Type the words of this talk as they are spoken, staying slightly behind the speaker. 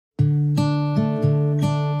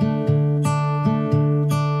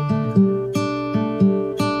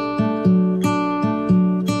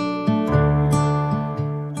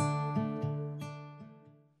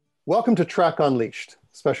Welcome to TRAK Unleashed,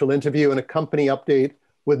 special interview and a company update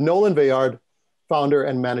with Nolin Veillard, founder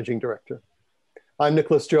and managing director. I'm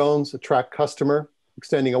Nicholas Jones, a TRAK customer,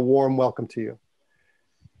 extending a warm welcome to you.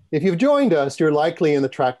 If you've joined us, you're likely in the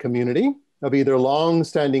TRAK community of either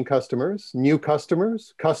long-standing customers, new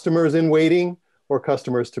customers, customers in waiting, or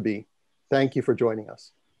customers to be. Thank you for joining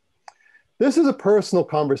us. This is a personal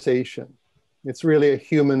conversation. It's really a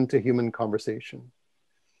human-to-human conversation.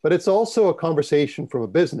 But it's also a conversation from a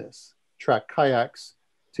business, TRAK Kayaks,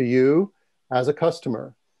 to you as a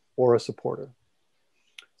customer or a supporter.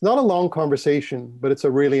 It's not a long conversation, but it's a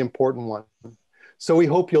really important one. So we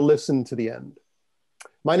hope you'll listen to the end.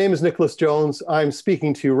 My name is Nicholas Jones. I'm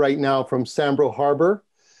speaking to you right now from Sambro Harbor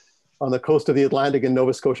on the coast of the Atlantic in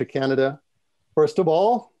Nova Scotia, Canada. First of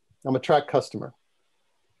all, I'm a TRAK customer.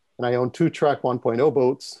 And I own two TRAK 1.0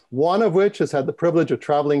 boats, one of which has had the privilege of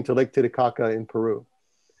traveling to Lake Titicaca in Peru.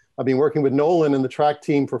 I've been working with Nolin and the TRAK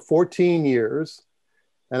team for 14 years,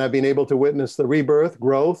 and I've been able to witness the rebirth,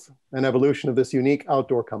 growth, and evolution of this unique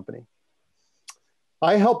outdoor company.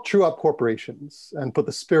 I help true up corporations and put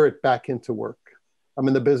the spirit back into work. I'm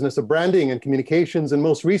in the business of branding and communications, and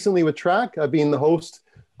most recently with TRAK, I've been the host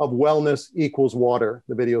of Wellness Equals Water,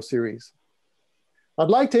 the video series. I'd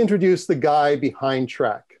like to introduce the guy behind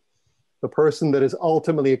TRAK, the person that is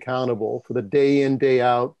ultimately accountable for the day in, day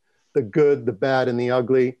out, the good, the bad, and the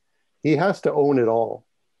ugly. He has to own it all.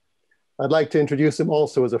 I'd like to introduce him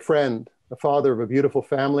also as a friend, a father of a beautiful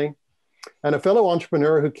family, and a fellow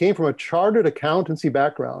entrepreneur who came from a chartered accountancy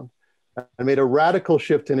background and made a radical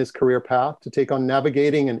shift in his career path to take on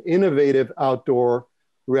navigating an innovative outdoor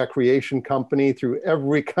recreation company through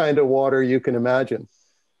every kind of water you can imagine,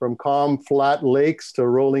 from calm, flat lakes to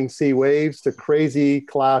rolling sea waves to crazy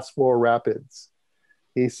class 4 rapids.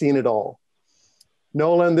 He's seen it all.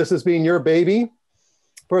 Nolin, this has been your baby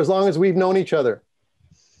for as long as we've known each other.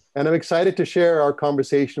 And I'm excited to share our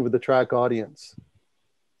conversation with the TRAK audience.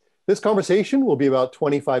 This conversation will be about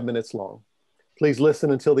 25 minutes long. Please listen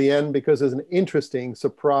until the end because there's an interesting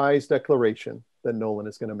surprise declaration that Nolin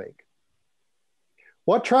is going to make.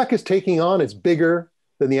 What TRAK is taking on is bigger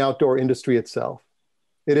than the outdoor industry itself.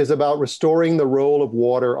 It is about restoring the role of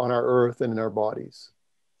water on our earth and in our bodies.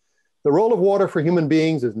 The role of water for human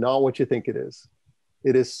beings is not what you think it is.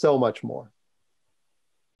 It is so much more.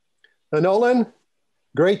 Now, Nolin,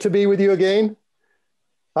 great to be with you again.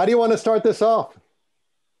 How do you want to start this off?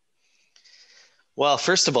 Well,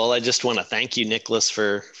 first of all, I just want to thank you, Nicholas,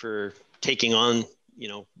 for taking on,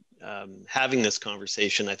 having this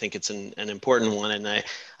conversation. I think it's an important one. And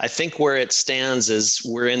I think where it stands is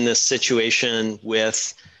we're in this situation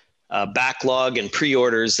with backlog and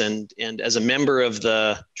pre-orders. And as a member of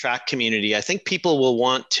the TRAK community, I think people will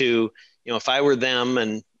want to, if I were them,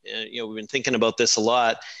 and we've been thinking about this a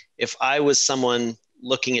lot, if I was someone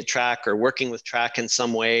looking at TRAK or working with TRAK in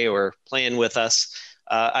some way or playing with us,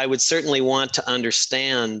 I would certainly want to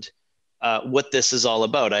understand what this is all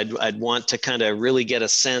about. I'd want to kind of really get a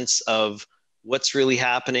sense of what's really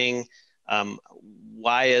happening.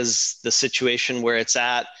 Why is the situation where it's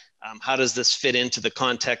at? How does this fit into the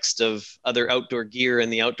context of other outdoor gear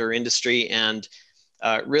in the outdoor industry? And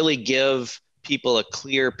really give people a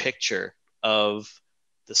clear picture of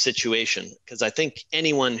the situation. Because I think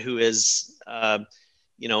anyone who is,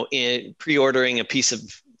 in pre-ordering a piece of,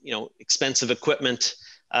 expensive equipment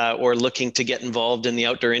or looking to get involved in the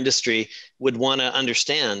outdoor industry would want to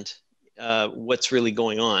understand what's really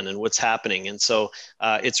going on and what's happening. And so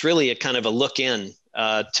it's really a kind of a look in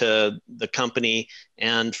to the company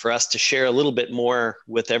and for us to share a little bit more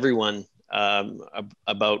with everyone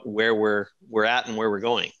about where we're at and where we're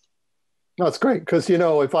going. No, it's great because,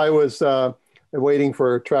 if I was waiting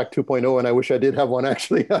for TRAK 2.0, and I wish I did have one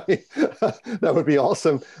actually, that would be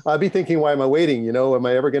awesome. I'd be thinking, why am I waiting? Am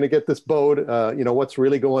I ever going to get this boat? What's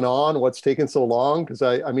really going on? What's taken so long? Because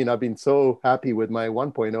I've been so happy with my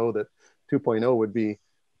 1.0 that 2.0 would be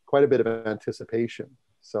quite a bit of anticipation.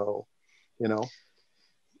 So,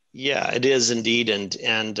 Yeah, it is indeed.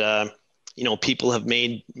 And people have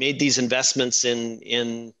made these investments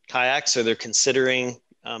in kayaks, or they're considering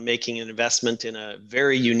making an investment in a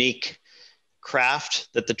very unique craft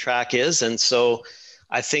that the TRAK is. And so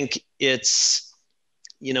I think it's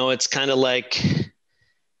kind of like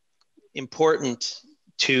important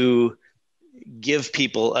to give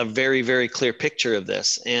people a very, very clear picture of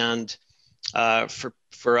this. And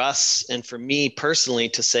for us and for me personally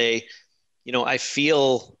to say, I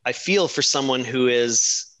feel for someone who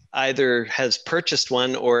is either has purchased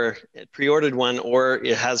one or pre-ordered one, or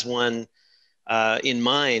it has one in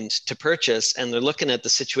mind to purchase, and they're looking at the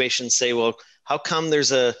situation and say, well, how come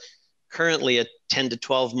there's currently a 10 to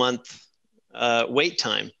 12 month wait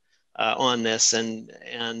time? on this, and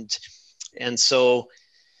so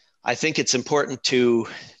I think it's important to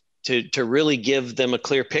really give them a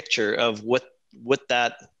clear picture of what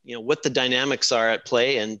that, what the dynamics are at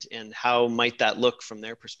play, and how might that look from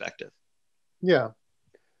their perspective. Yeah,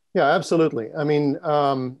 absolutely. I mean,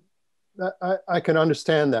 I can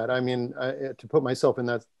understand that. I mean, to put myself in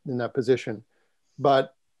that position,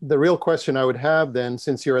 but the real question I would have then,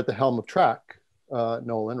 since you're at the helm of TRAK,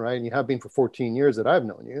 Nolin, right, and you have been for 14 years that I've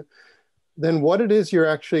known you, then what is it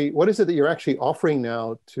that you're actually offering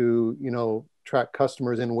now to, TRAK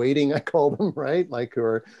customers in waiting, I call them, right? Like,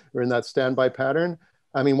 or in that standby pattern.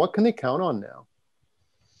 I mean, what can they count on now?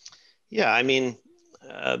 Yeah, I mean,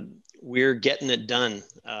 we're getting it done,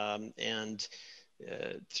 and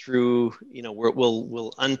through,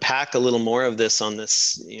 we'll unpack a little more of this on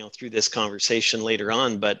this, through this conversation later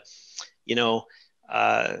on. But,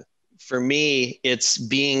 for me, it's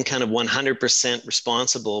being kind of 100%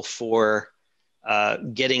 responsible for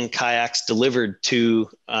getting kayaks delivered to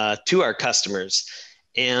our customers.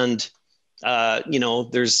 And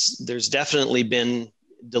there's definitely been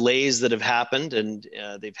delays that have happened, and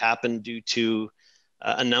they've happened due to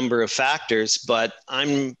a number of factors. But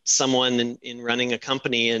I'm someone in running a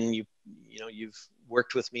company, and you've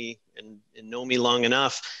worked with me and know me long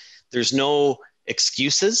enough. There's no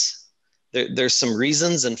excuses. There's some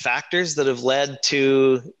reasons and factors that have led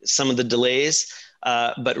to some of the delays.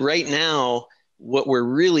 But right now, what we're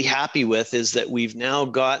really happy with is that we've now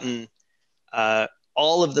gotten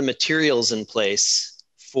all of the materials in place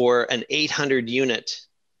for an 800 unit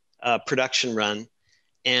production run.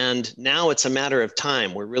 And now it's a matter of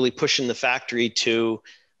time. We're really pushing the factory to,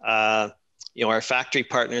 our factory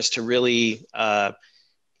partners to really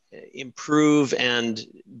improve and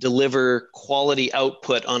deliver quality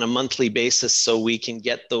output on a monthly basis, so we can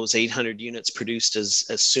get those 800 units produced as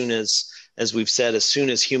soon as we've said, as soon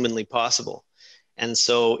as humanly possible. And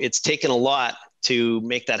so it's taken a lot to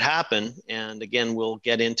make that happen. And again, we'll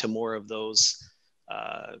get into more of those,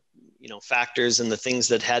 factors and the things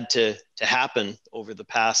that had to happen over the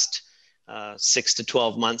past 6 to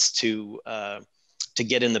 12 months to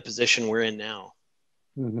get in the position we're in now.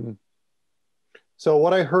 Mm-hmm. So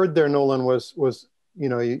what I heard there, Nolin, was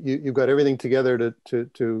you've got everything together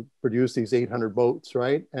to produce these 800 boats,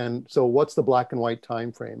 right? And so what's the black and white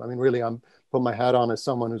time frame? I mean, really, I'm putting my hat on as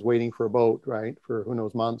someone who's waiting for a boat, right, for who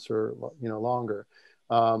knows, months or longer.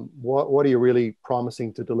 What are you really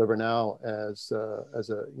promising to deliver now as a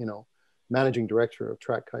managing director of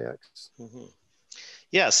TRAK Kayaks? Mm-hmm.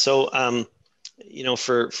 Yeah, so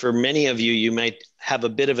for many of you, you might have a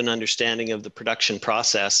bit of an understanding of the production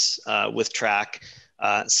process with TRAK.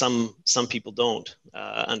 Some people don't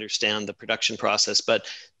understand the production process, but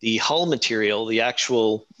the hull material, the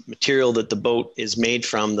actual material that the boat is made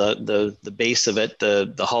from, the base of it,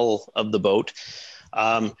 the hull of the boat,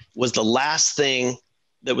 was the last thing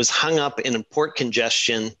that was hung up in port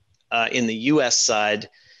congestion in the US side.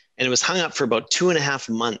 And it was hung up for about 2.5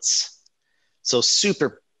 months. So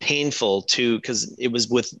super painful because it was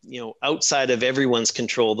with, outside of everyone's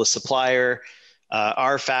control, the supplier,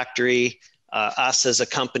 our factory, us as a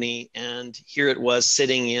company. And here it was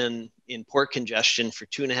sitting in port congestion for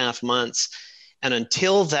 2.5 months. And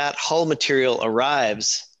until that hull material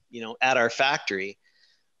arrives, at our factory,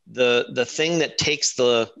 the thing that takes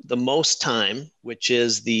the most time, which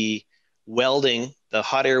is the welding, the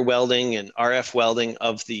hot air welding and RF welding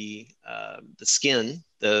of the skin,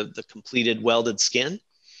 the completed welded skin,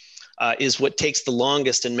 is what takes the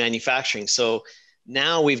longest in manufacturing. So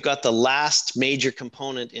now we've got the last major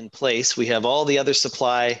component in place. We have all the other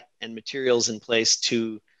supply and materials in place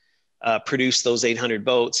to produce those 800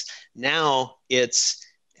 boats. Now it's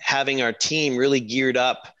having our team really geared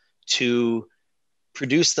up to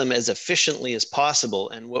produce them as efficiently as possible.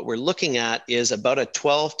 And what we're looking at is about a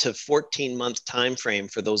 12 to 14 month time frame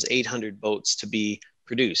for those 800 boats to be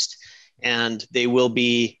produced. And there will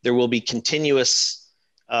be continuous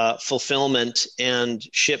fulfillment and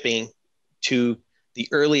shipping to the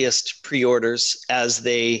earliest pre-orders as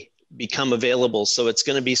they become available. So it's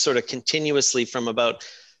going to be sort of continuously from about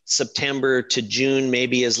September to June,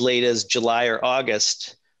 maybe as late as July or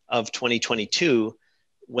August of 2022,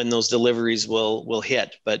 when those deliveries will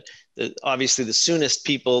hit. But obviously the soonest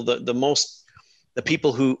people, the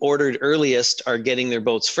people who ordered earliest are getting their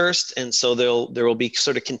boats first. And so there will be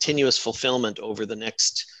sort of continuous fulfillment over the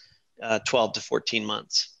next 12 to 14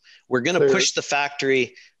 months. We're going to push the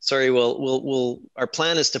factory. Our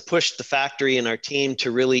plan is to push the factory and our team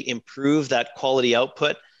to really improve that quality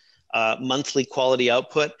output, monthly quality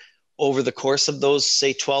output over the course of those,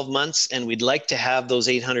 say, 12 months. And we'd like to have those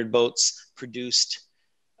 800 boats produced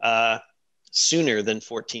sooner than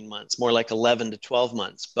 14 months, more like 11 to 12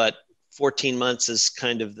 months. But 14 months is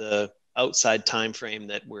kind of the outside time frame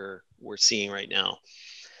that we're seeing right now.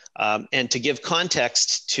 And to give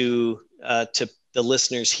context to the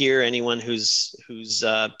listeners here, anyone who's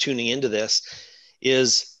tuning into this,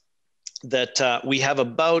 is that we have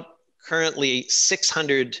about currently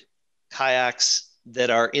 600 kayaks that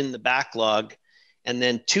are in the backlog, and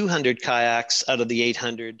then 200 kayaks out of the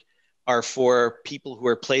 800 are for people who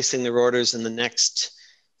are placing their orders in the next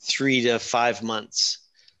 3 to 5 months,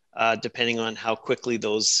 depending on how quickly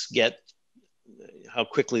the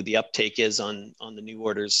uptake is on the new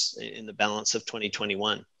orders in the balance of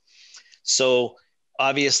 2021. So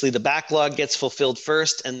obviously the backlog gets fulfilled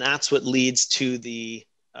first, and that's what leads to the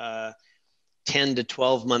 10 to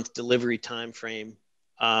 12 month delivery time frame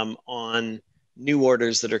on new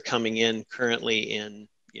orders that are coming in currently in,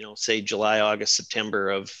 say July, August,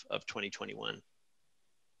 September of 2021.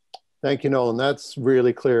 Thank you, Nolin. That's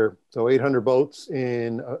really clear. So 800 boats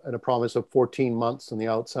in a promise of 14 months on the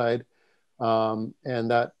outside.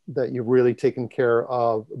 And that you've really taken care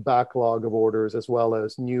of backlog of orders as well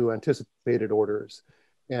as new anticipated orders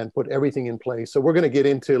and put everything in place. So we're going to get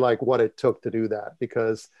into like what it took to do that,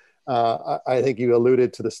 because I think you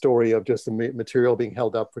alluded to the story of just the material being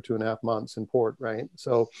held up for 2.5 months in port, right?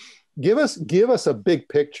 So give us a big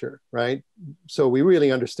picture, right? So we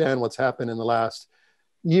really understand what's happened in the last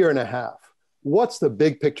year and a half. What's the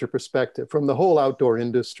big picture perspective from the whole outdoor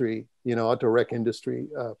industry, outdoor rec industry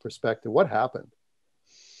perspective? What happened?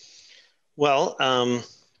 Well,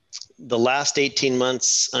 the last 18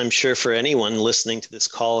 months, I'm sure for anyone listening to this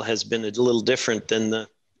call, has been a little different than the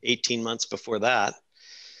 18 months before that.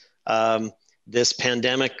 This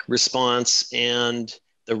pandemic response and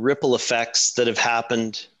the ripple effects that have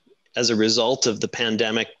happened as a result of the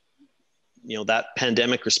pandemic, that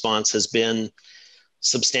pandemic response has been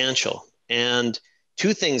substantial. And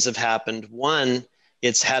two things have happened. One,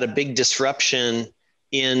 it's had a big disruption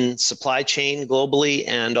in supply chain globally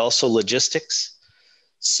and also logistics.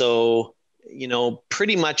 So,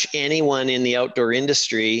 pretty much anyone in the outdoor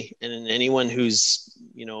industry and anyone who's,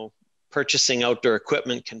 purchasing outdoor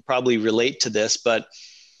equipment can probably relate to this, but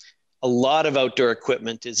a lot of outdoor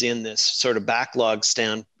equipment is in this sort of backlog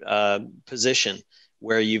position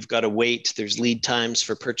where you've got to wait. There's lead times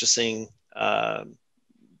for purchasing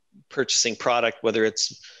product, whether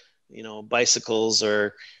it's, bicycles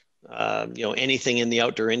or, anything in the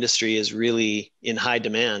outdoor industry is really in high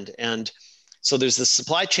demand. And so there's the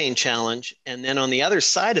supply chain challenge. And then on the other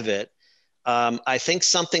side of it, I think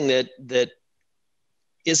something that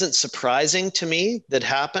isn't surprising to me that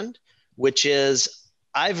happened, which is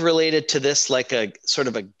I've related to this like a sort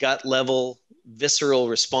of a gut level, visceral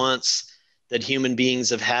response that human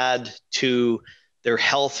beings have had to their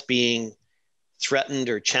health being threatened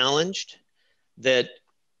or challenged, that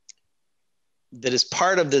is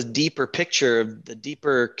part of the deeper picture, of the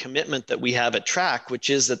deeper commitment that we have at TRAK,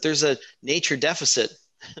 which is that there's a nature deficit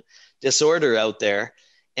disorder out there.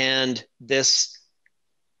 And this,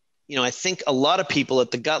 I think a lot of people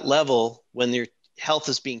at the gut level, when their health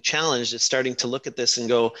is being challenged, is starting to look at this and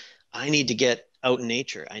go, I need to get out in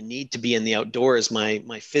nature. I need to be in the outdoors. My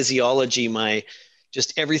physiology, my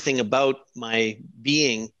just everything about my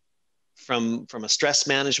being, from a stress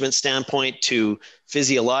management standpoint to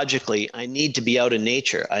physiologically, I need to be out in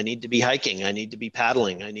nature. I need to be hiking. I need to be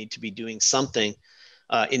paddling. I need to be doing something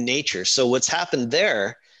in nature. So what's happened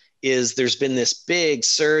there is there's been this big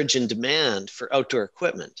surge in demand for outdoor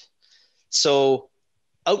equipment. So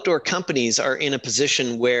outdoor companies are in a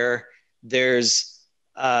position where there's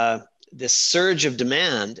this surge of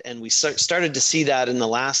demand, and we started to see that in the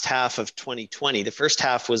last half of 2020. The first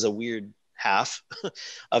half was a weird half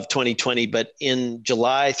of 2020, but in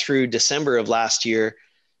July through December of last year,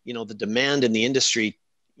 the demand in the industry,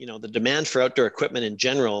 the demand for outdoor equipment in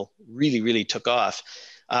general really, really took off.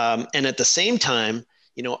 And at the same time,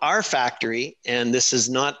 our factory, and this is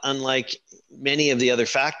not unlike many of the other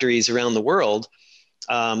factories around the world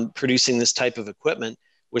producing this type of equipment,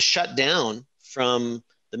 was shut down from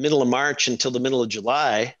the middle of March until the middle of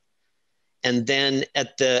July. And then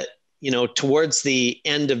towards the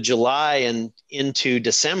end of July and into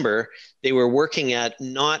December, they were working at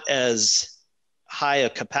not as high a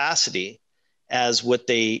capacity as what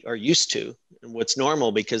they are used to and what's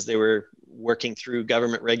normal, because they were working through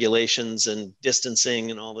government regulations and distancing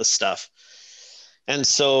and all this stuff. And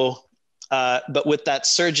so, but with that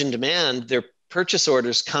surge in demand, their purchase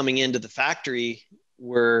orders coming into the factory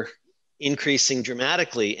were increasing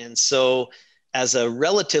dramatically. And so as a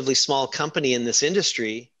relatively small company in this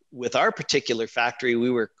industry, with our particular factory, we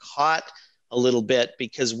were caught a little bit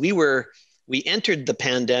because we entered the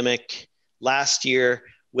pandemic last year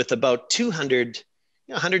with about 200,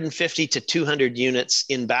 150 to 200 units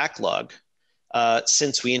in backlog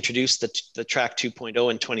since we introduced the TRAK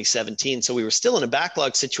 2.0 in 2017. So we were still in a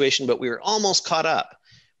backlog situation, but we were almost caught up.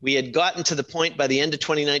 We had gotten to the point by the end of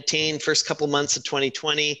 2019, first couple months of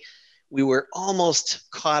 2020, we were almost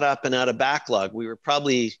caught up and out of backlog. We were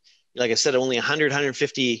probably, like I said, only 100,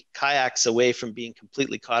 150 kayaks away from being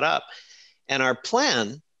completely caught up. And our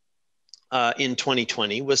plan in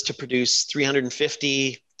 2020 was to produce 300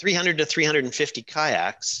 to 350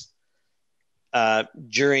 kayaks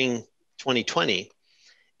during 2020.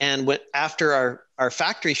 And after our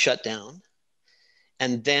factory shut down,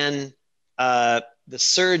 and then the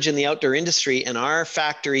surge in the outdoor industry and our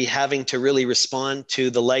factory having to really respond to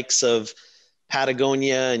the likes of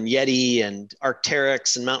Patagonia and Yeti and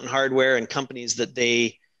Arc'teryx and Mountain Hardwear and companies that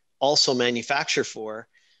they also manufacture for,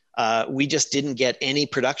 we just didn't get any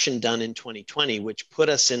production done in 2020, which put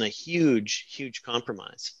us in a huge, huge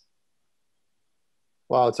compromise.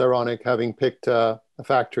 Wow, it's ironic having picked a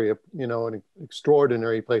factory, an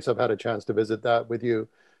extraordinary place. I've had a chance to visit that with you.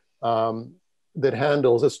 That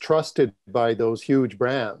handles, is trusted by those huge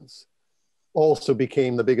brands, also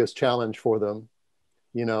became the biggest challenge for them,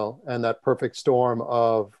 and that perfect storm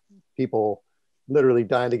of people literally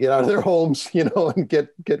dying to get out of their homes, and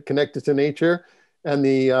get connected to nature, and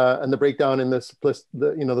the breakdown in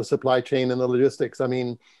the supply chain and the logistics. I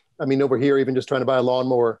mean, over here, even just trying to buy a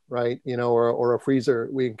lawnmower, right, or a freezer,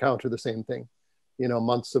 we encounter the same thing,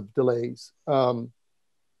 months of delays.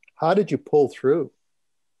 How did you pull through?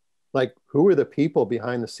 Like, who are the people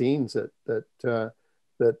behind the scenes that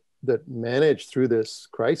managed through this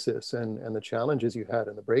crisis and the challenges you had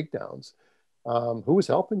and the breakdowns? Who was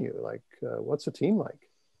helping you? Like, what's the team like?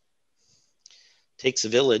 Takes a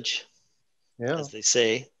village, yeah, as they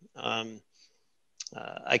say.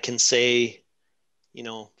 I can say,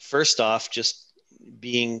 first off, just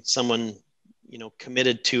being someone,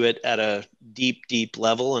 committed to it at a deep, deep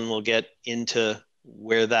level, and we'll get into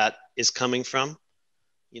where that is coming from,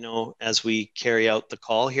 as we carry out the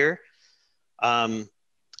call here.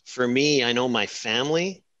 For me, I know my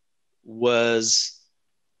family was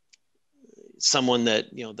someone that,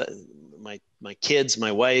 my kids,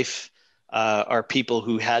 my wife, are people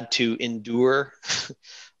who had to endure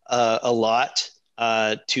a lot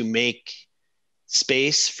to make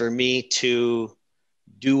space for me to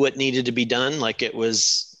do what needed to be done. Like it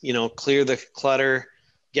was, clear the clutter,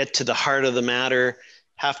 get to the heart of the matter,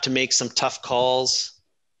 have to make some tough calls,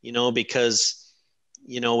 because,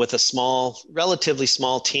 with a relatively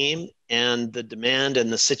small team and the demand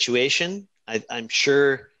and the situation, I'm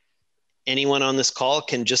sure anyone on this call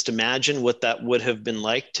can just imagine what that would have been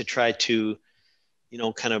like to try to,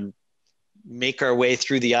 kind of make our way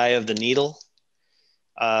through the eye of the needle,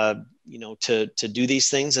 to do these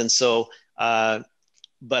things. And so,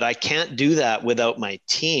 but I can't do that without my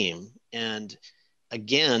team. And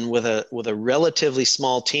again, with a relatively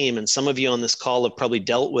small team, and some of you on this call have probably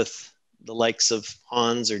dealt with the likes of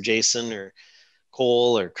Hans or Jason or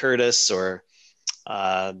Cole or Curtis or,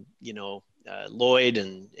 Lloyd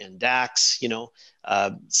and Dax,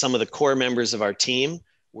 some of the core members of our team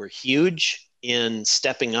were huge in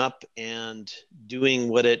stepping up and doing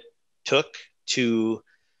what it took to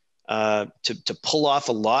pull off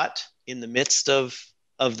a lot in the midst of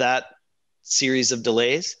that series of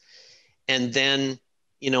delays. And then,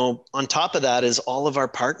 on top of that is all of our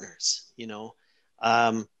partners,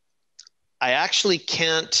 I actually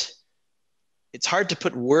can't, it's hard to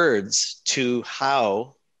put words to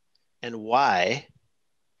how and why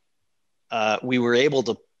we were able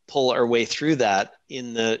to pull our way through that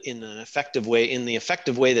in the effective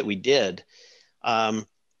way that we did.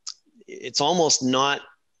 It's almost not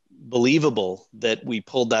believable that we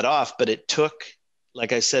pulled that off, but it took,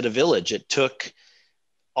 like I said, a village. It took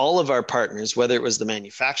all of our partners, whether it was the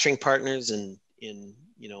manufacturing partners in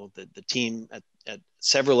the team at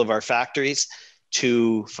several of our factories,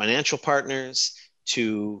 to financial partners,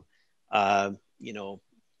 to other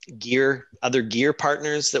gear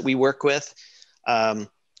partners that we work with.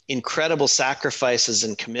 Incredible sacrifices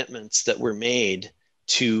and commitments that were made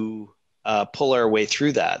to pull our way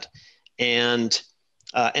through that. And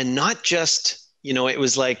not just, it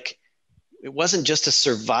was like, it wasn't just a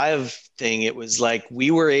survive thing. It was like we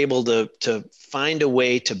were able to find a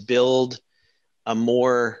way to build a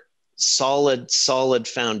more solid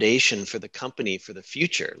foundation for the company for the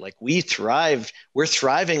future. Like we're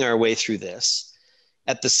thriving our way through this.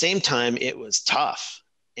 At the same time, it was tough.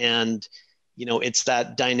 And, it's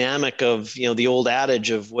that dynamic of, the old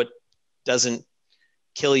adage of what doesn't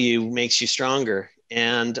kill you makes you stronger.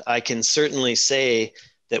 And I can certainly say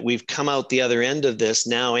that we've come out the other end of this,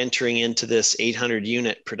 now entering into this 800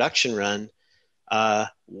 unit production run,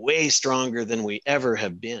 way stronger than we ever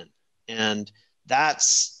have been. And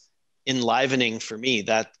that's enlivening for me.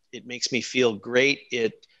 That it makes me feel great.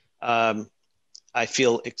 I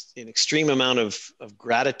feel an extreme amount of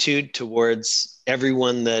gratitude towards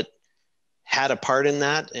everyone that had a part in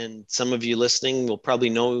that. And some of you listening will probably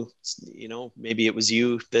know, maybe it was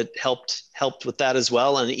you that helped with that as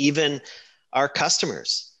well. And even our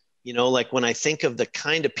customers, like when I think of the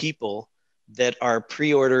kind of people that are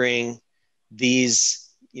pre-ordering these,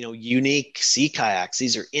 unique sea kayaks,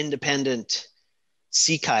 these are independent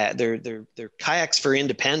sea kayak. They're kayaks for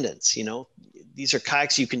independence. These are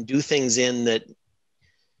kayaks you can do things in that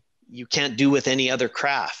you can't do with any other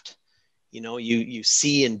craft. You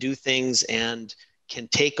see and do things and can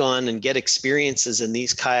take on and get experiences in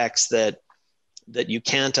these kayaks that you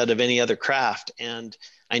can't out of any other craft. And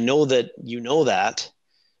I know that that,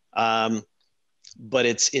 but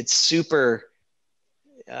it's super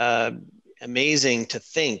amazing to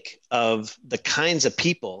think of the kinds of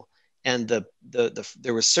people. And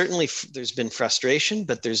there's been frustration,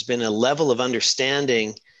 but there's been a level of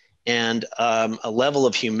understanding and a level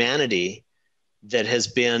of humanity that has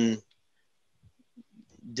been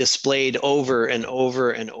displayed over and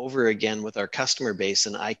over and over again with our customer base.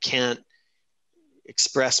 And I can't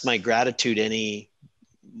express my gratitude any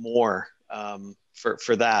more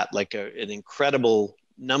for that, like an incredible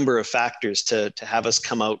number of factors to have us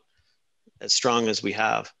come out as strong as we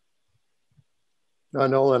have.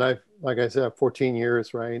 Nolan, like I said, 14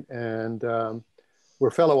 years, right? And we're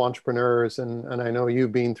fellow entrepreneurs, and I know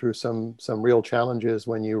you've been through some real challenges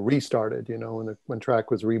when you restarted, when TRAK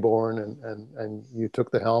was reborn and you took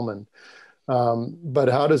the helm. And but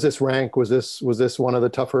how does this rank? Was this one of the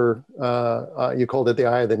tougher? You called it the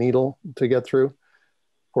eye of the needle to get through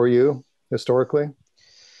for you historically?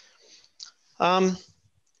 Well,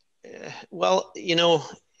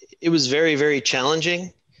 it was very, very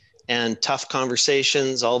challenging and tough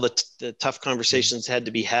conversations. All the tough conversations had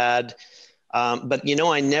to be had. But,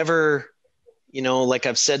 I never, like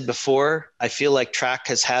I've said before, I feel like TRAK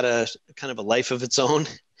has had a kind of a life of its own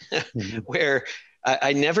where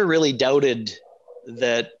I never really doubted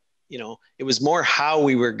that, it was more how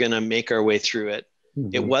we were going to make our way through it.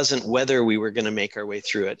 Mm-hmm. It wasn't whether we were going to make our way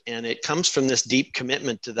through it. And it comes from this deep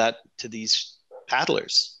commitment to these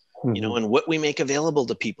paddlers, mm-hmm. And what we make available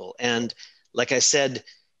to people. And like I said,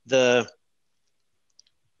 the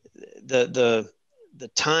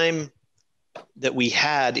time that we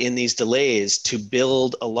had in these delays to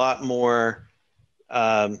build a lot more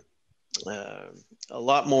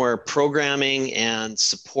programming and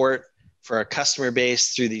support for our customer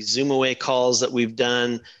base through these Zoom away calls that we've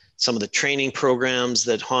done, some of the training programs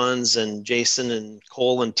that Hans and Jason and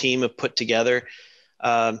Cole and team have put together.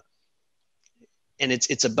 And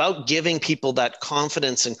it's about giving people that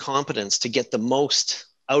confidence and competence to get the most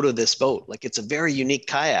out of this boat. Like, it's a very unique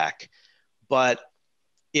kayak, but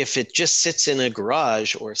if it just sits in a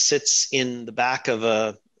garage or sits in the back of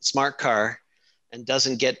a smart car and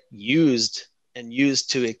doesn't get used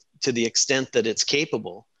to the extent that it's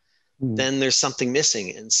capable, then there's something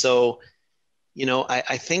missing. And so,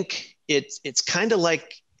 I think it's kind of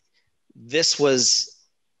like this was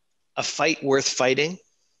a fight worth fighting.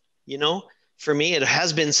 For me, it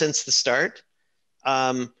has been since the start.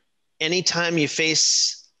 Anytime you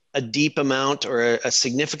face a deep amount or a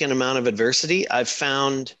significant amount of adversity, I've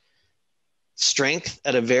found strength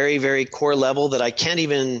at a very, very core level that I can't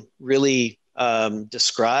even really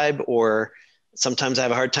describe, or sometimes I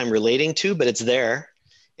have a hard time relating to, but it's there.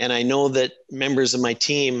 And I know that members of my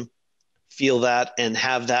team feel that and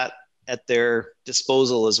have that at their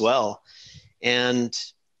disposal as well. And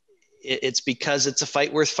it's because it's a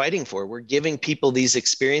fight worth fighting for. We're giving people these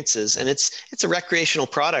experiences, and it's a recreational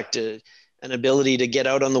product, an ability to get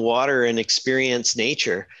out on the water and experience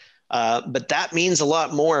nature. But that means a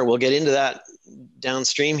lot more. We'll get into that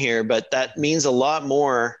downstream here, but that means a lot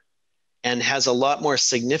more and has a lot more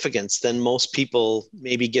significance than most people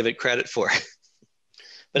maybe give it credit for.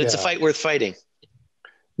 But it's a fight worth fighting.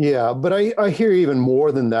 Yeah, but I hear even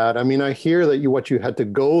more than that. I mean, I hear that what you had to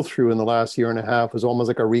go through in the last year and a half was almost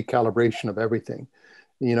like a recalibration of everything.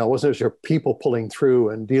 It wasn't just your people pulling through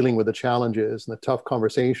and dealing with the challenges and the tough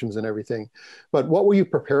conversations and everything. But what were you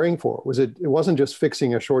preparing for? It wasn't just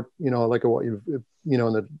fixing a short, like what you,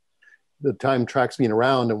 in the time TRAK's been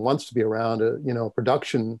around and wants to be around, a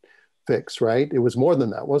production fix, right? It was more than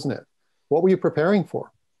that, wasn't it? What were you preparing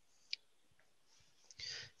for?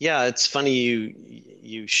 Yeah, it's funny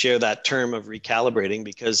you share that term of recalibrating,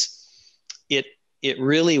 because it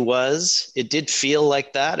really was. It did feel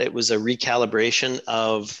like that. It was a recalibration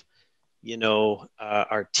of,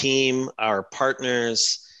 our team, our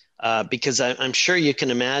partners, because I'm sure you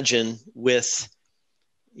can imagine with,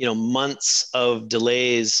 months of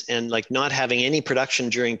delays and like not having any production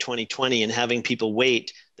during 2020 and having people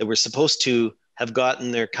wait that were supposed to have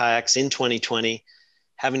gotten their kayaks in 2020,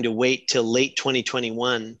 having to wait till late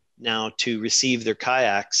 2021 now to receive their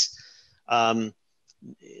kayaks.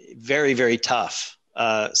 Very, very tough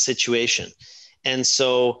situation. And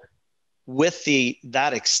so with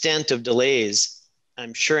that extent of delays,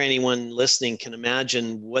 I'm sure anyone listening can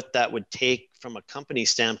imagine what that would take from a company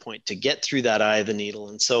standpoint to get through that eye of the needle.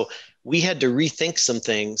 And so we had to rethink some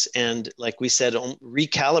things and, like we said,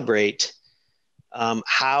 recalibrate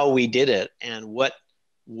how we did it and what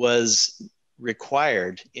was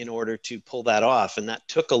required in order to pull that off. And that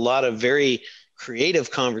took a lot of very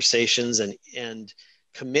creative conversations and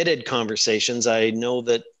committed conversations. I know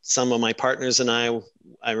that some of my partners and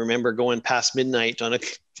I remember going past midnight on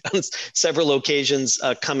several occasions,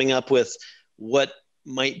 coming up with what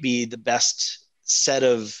might be the best set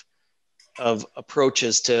of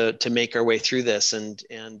approaches to make our way through this. And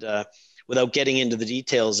without getting into the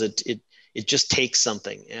details, it just takes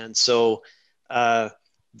something. And so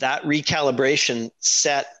that recalibration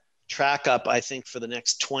set TRAK up, I think, for the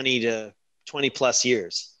next 20 plus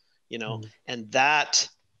years. And that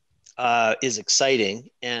is exciting,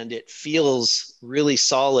 and it feels really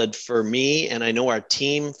solid for me, and I know our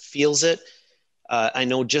team feels it. I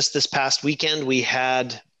know just this past weekend we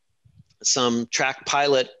had some TRAK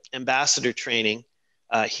pilot ambassador training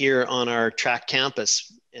here on our TRAK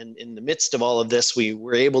campus, and in the midst of all of this, we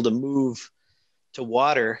were able to move to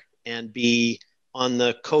water and be on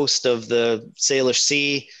the coast of the Salish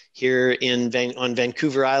Sea here on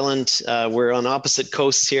Vancouver Island. We're on opposite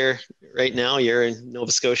coasts here right now. You're in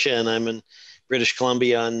Nova Scotia and I'm in British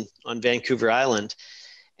Columbia on Vancouver Island.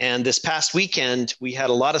 And this past weekend, we had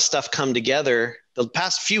a lot of stuff come together the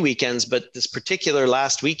past few weekends, but this particular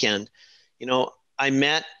last weekend, I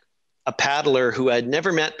met a paddler who I'd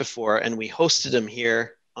never met before, and we hosted him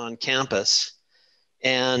here on campus.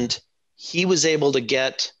 And he was able to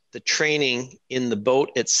get the training in the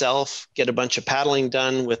boat itself, get a bunch of paddling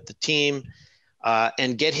done with the team,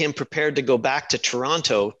 and get him prepared to go back to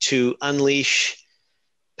Toronto to unleash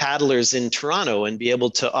paddlers in Toronto and be able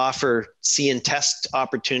to offer see and test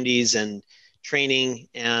opportunities and training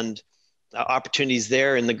and opportunities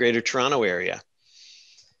there in the Greater Toronto area.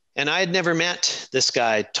 And I had never met this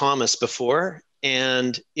guy, Thomas, before.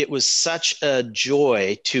 And it was such a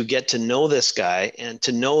joy to get to know this guy and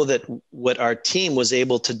to know that what our team was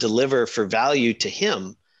able to deliver for value to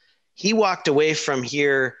him. He walked away from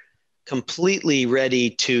here completely ready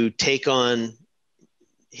to take on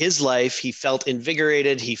his life. He felt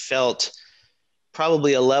invigorated. He felt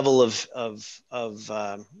probably a level of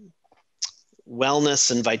wellness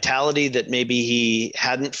and vitality that maybe he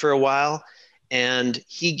hadn't for a while. And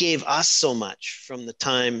he gave us so much from the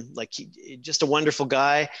time, like just a wonderful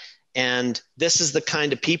guy. And this is the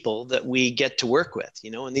kind of people that we get to work with,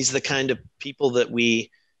 and these are the kind of people that we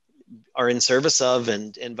are in service of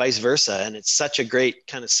and vice versa. And it's such a great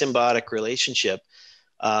kind of symbiotic relationship.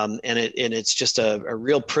 And it's just a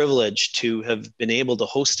real privilege to have been able to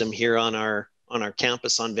host him here on our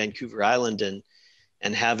campus on Vancouver Island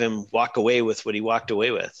and have him walk away with what he walked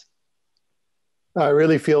away with. I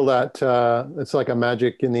really feel that it's like a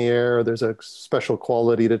magic in the air. There's a special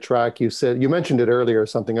quality to TRAK. You mentioned it earlier,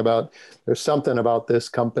 there's something about this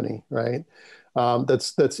company, right?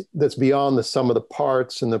 That's beyond the sum of the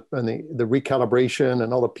parts and the recalibration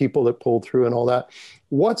and all the people that pulled through and all that.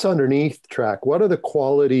 What's underneath TRAK? What are the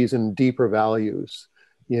qualities and deeper values,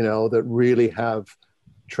 that really have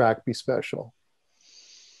TRAK be special?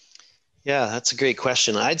 Yeah, that's a great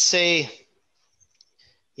question. I'd say,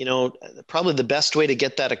 probably the best way to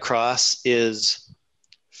get that across is,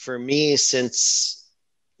 for me, since,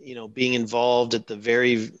 being involved at the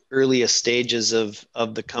very earliest stages of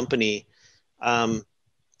the company, I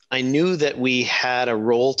knew that we had a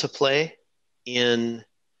role to play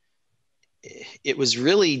it was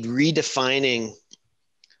really redefining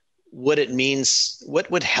what it means,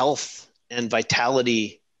 what health and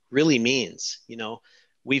vitality really means.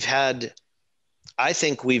 I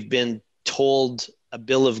think we've been told a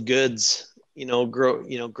bill of goods,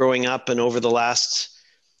 growing up and over the last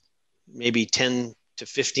maybe 10 to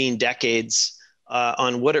 15 decades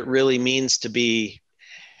on what it really means to be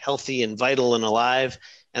healthy and vital and alive,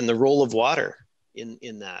 and the role of water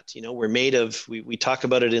in that. We're made of, we talk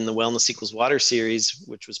about it in the Wellness Equals Water series,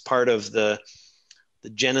 which was part of the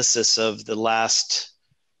genesis of the last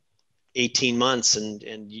 18 months and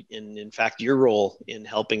in fact, your role in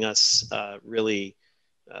helping us really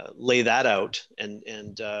lay that out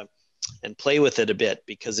and play with it a bit,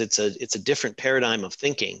 because it's a different paradigm of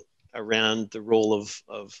thinking around the role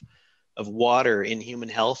of water in human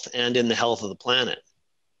health and in the health of the planet.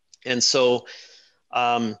 And so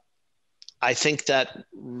I think that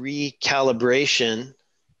recalibration,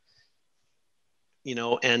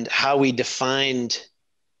 and how we defined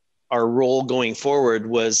our role going forward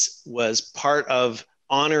was part of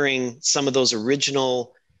honoring some of those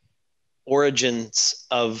original origins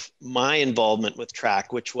of my involvement with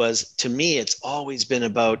TRAK, which was, to me, it's always been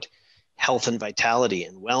about health and vitality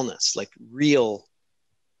and wellness, like real,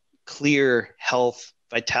 clear health,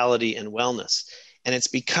 vitality, and wellness. And it's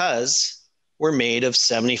because we're made of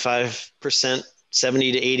 75%,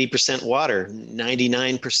 70 to 80% water,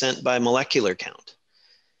 99% by molecular count.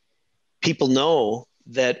 People know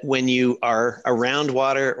that when you are around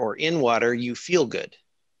water or in water, you feel good,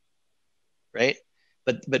 right?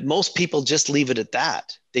 But most people just leave it at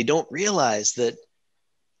that. They don't realize that,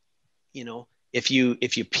 if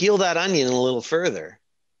you peel that onion a little further,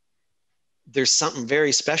 there's something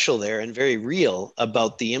very special there and very real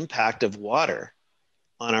about the impact of water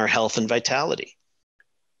on our health and vitality.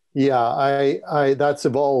 Yeah, I that's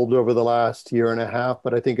evolved over the last year and a half,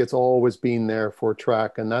 but I think it's always been there for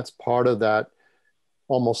TRAK, and that's part of that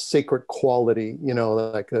almost sacred quality,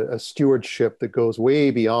 like a stewardship that goes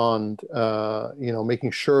way beyond,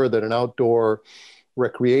 making sure that an outdoor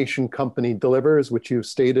recreation company delivers, which you've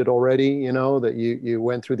stated already, that you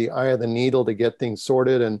went through the eye of the needle to get things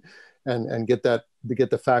sorted and get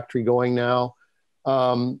the factory going now.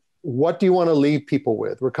 What do you want to leave people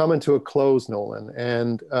with? We're coming to a close, Nolin,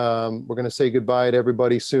 and we're going to say goodbye to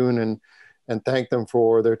everybody soon and thank them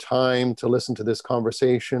for their time to listen to this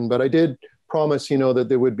conversation. But I did promise, that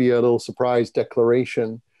there would be a little surprise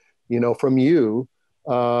declaration, from you,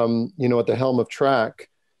 at the helm of TRAK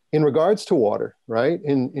in regards to water, right?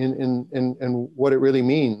 And what it really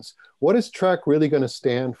means. What is TRAK really going to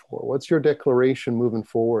stand for? What's your declaration moving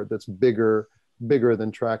forward that's bigger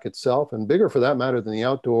than TRAK itself, and bigger for that matter than the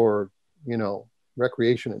outdoor,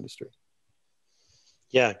 recreation industry?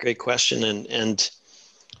 Yeah, great question. And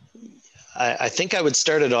I think I would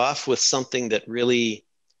start it off with something that really,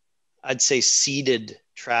 I'd say, seeded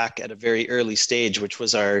TRAK at a very early stage, which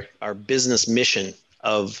was our business mission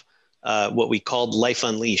of what we called Life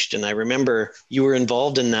Unleashed. And I remember you were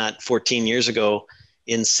involved in that 14 years ago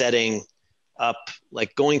in setting up,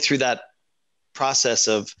 like going through that process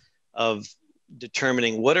of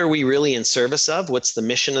determining what are we really in service of, what's the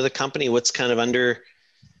mission of the company, what's kind of under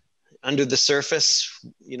the surface,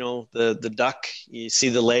 the duck, you see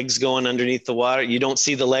the legs going underneath the water. You don't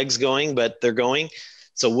see the legs going, but they're going.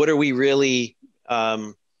 So what are we really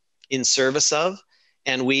in service of?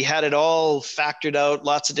 And we had it all factored out,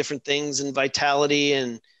 lots of different things, and vitality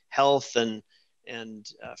and health and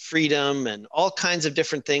freedom and all kinds of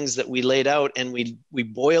different things that we laid out. And we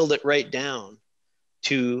boiled it right down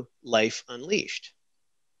to Life Unleashed.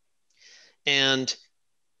 And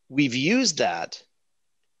we've used that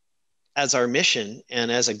as our mission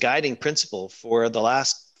and as a guiding principle for the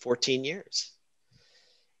last 14 years.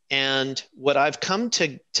 And what I've come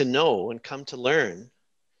to know and come to learn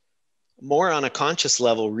more on a conscious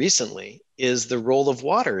level recently is the role of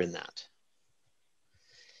water in that.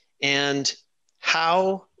 And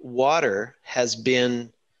how water has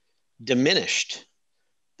been diminished,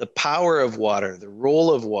 the power of water, the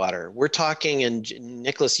role of water. We're talking, and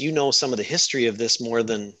Nicholas, you know some of the history of this more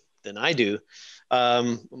than I do.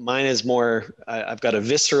 Mine is more, I've got a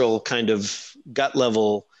visceral kind of gut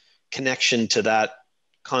level connection to that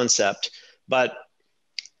concept. But,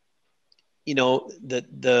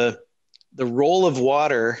 the role of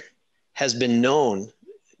water has been known,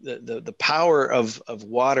 the power of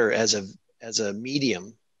water as a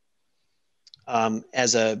medium,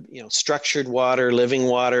 as a structured water, living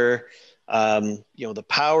water, the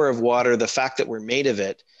power of water, the fact that we're made of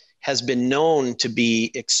it, has been known to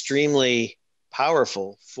be extremely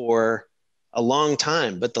powerful for a long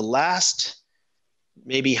time. But the last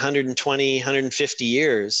maybe 120, 150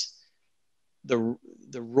 years, the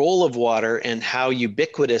role of water and how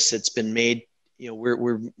ubiquitous it's been made,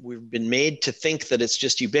 we've been made to think that it's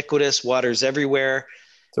just ubiquitous, water's everywhere.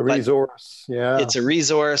 It's a resource. Yeah. It's a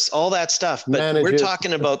resource, all that stuff. But we're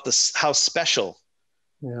talking about how special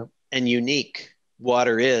and unique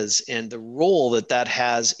water is, and the role that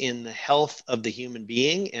has in the health of the human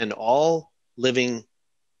being and all living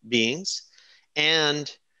beings,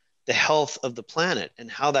 and the health of the planet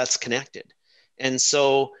and how that's connected. And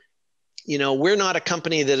so, we're not a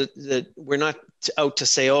company that we're not out to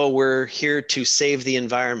say, oh, we're here to save the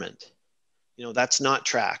environment. that's not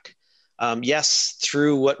TRAK. Yes,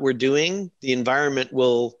 through what we're doing, the environment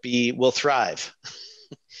will thrive,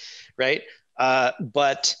 right?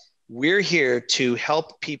 But we're here to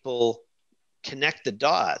help people connect the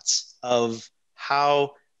dots of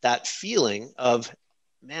how that feeling of,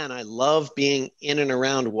 man, I love being in and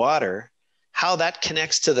around water, how that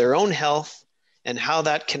connects to their own health and how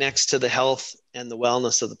that connects to the health and the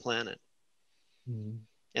wellness of the planet. Mm.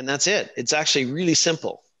 And that's it. It's actually really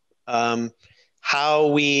simple. How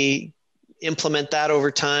we implement that over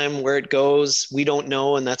time, where it goes, we don't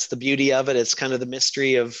know. And that's the beauty of it. It's kind of the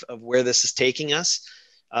mystery of where this is taking us.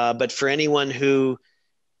 But for anyone who,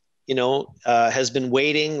 has been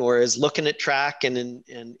waiting or is looking at TRAK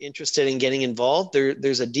and interested in getting involved,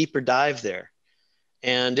 there's a deeper dive there.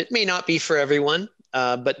 And it may not be for everyone,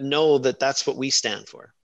 but know that that's what we stand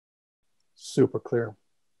for. Super clear.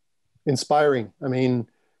 Inspiring. I mean,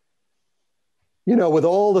 with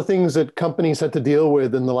all the things that companies had to deal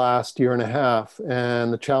with in the last year and a half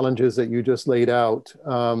and the challenges that you just laid out,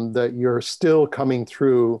 that you're still coming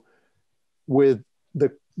through with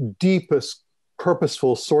the deepest,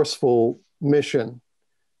 purposeful, sourceful mission.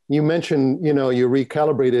 You mentioned, you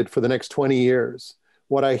recalibrated for the next 20 years.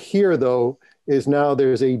 What I hear, though, is now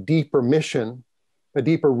there's a deeper mission, a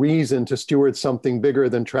deeper reason to steward something bigger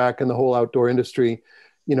than TRAK and the whole outdoor industry,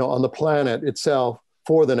 on the planet itself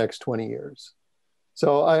for the next 20 years.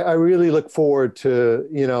 So I really look forward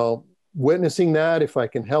to, witnessing that if I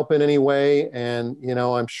can help in any way. And,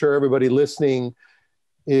 I'm sure everybody listening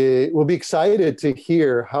will be excited to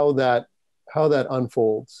hear how that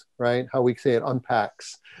unfolds, right? How we say it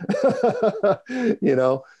unpacks, as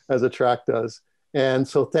a TRAK does. And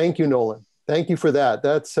so thank you, Nolin. Thank you for that.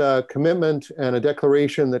 That's a commitment and a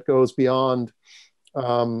declaration that goes beyond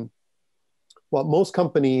what most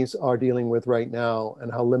companies are dealing with right now and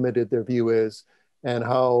how limited their view is and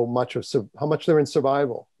how much they're in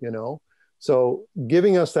survival, So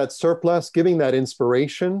giving us that surplus, giving that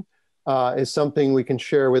inspiration is something we can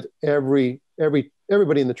share with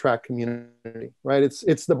everybody in the TRAK community, right?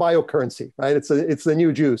 It's the biocurrency, right? It's the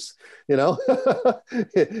new juice, you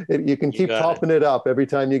can keep topping it up every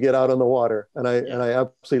time you get out on the water. And I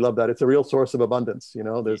absolutely love that. It's a real source of abundance,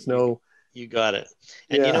 there's no. You got it.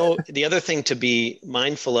 And the other thing to be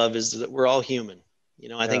mindful of is that we're all human.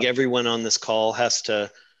 I think everyone on this call has to,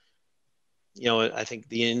 I think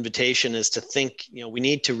the invitation is to think, we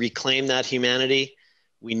need to reclaim that humanity.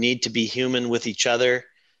 We need to be human with each other.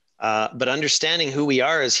 But understanding who we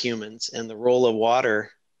are as humans and the role of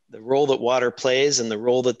water, the role that water plays and the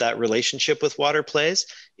role that relationship with water plays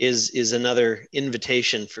is another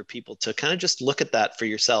invitation for people to kind of just look at that for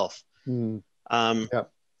yourself.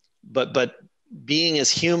 But being as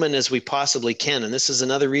human as we possibly can. And this is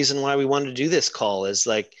another reason why we wanted to do this call is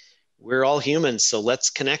like, we're all humans. So let's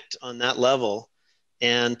connect on that level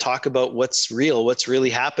and talk about what's real, what's really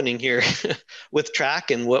happening here with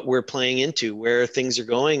TRAK and what we're playing into, where things are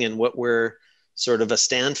going and what we're sort of a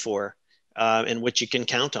stand for, and what you can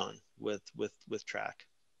count on with TRAK.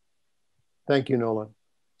 Thank you, Nolin.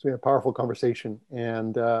 It's been a powerful conversation,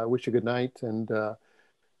 and wish you good night, and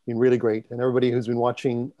been really great. And everybody who's been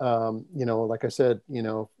watching, like I said,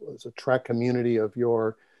 it's a TRAK community of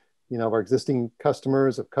your, of our existing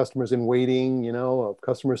customers, of customers in waiting, of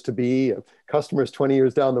customers to be, of customers 20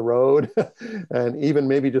 years down the road, and even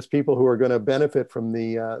maybe just people who are going to benefit from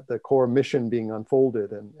the core mission being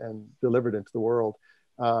unfolded and delivered into the world.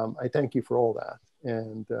 I thank you for all that.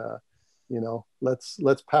 And,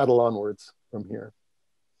 let's paddle onwards from here.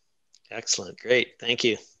 Excellent. Great. Thank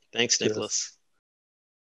you. Thanks, Cheers. Nicholas.